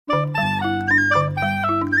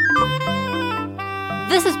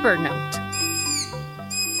This is Bird Note.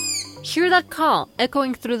 Hear that call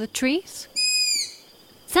echoing through the trees?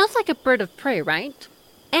 Sounds like a bird of prey, right?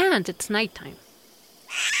 And it's nighttime.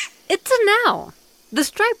 It's an owl, the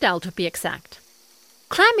striped owl to be exact.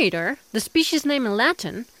 Clamator, the species name in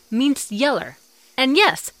Latin, means yeller. And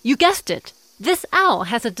yes, you guessed it, this owl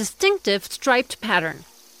has a distinctive striped pattern.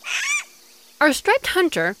 Our striped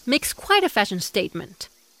hunter makes quite a fashion statement.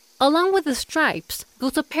 Along with the stripes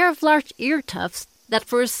goes a pair of large ear tufts that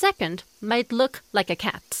for a second might look like a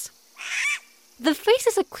cat's. The face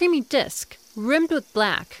is a creamy disc, rimmed with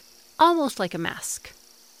black, almost like a mask.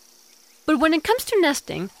 But when it comes to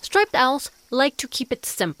nesting, striped owls like to keep it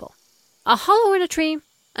simple. A hollow in a tree,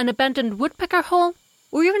 an abandoned woodpecker hole,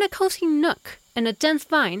 or even a cozy nook in a dense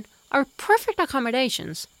vine are perfect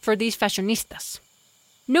accommodations for these fashionistas.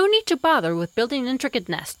 No need to bother with building intricate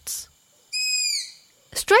nests.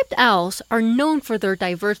 Striped owls are known for their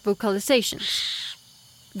diverse vocalizations.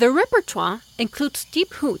 Their repertoire includes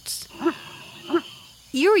deep hoots,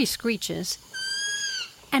 eerie screeches,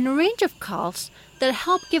 and a range of calls that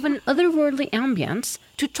help give an otherworldly ambience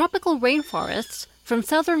to tropical rainforests from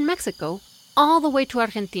southern Mexico all the way to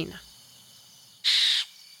Argentina.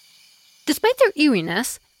 Despite their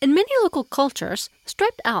eeriness, in many local cultures,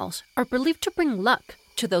 striped owls are believed to bring luck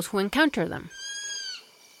to those who encounter them.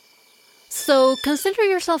 So consider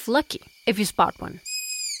yourself lucky if you spot one.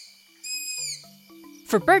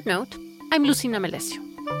 For BirdNote, I'm Lucina Melesio.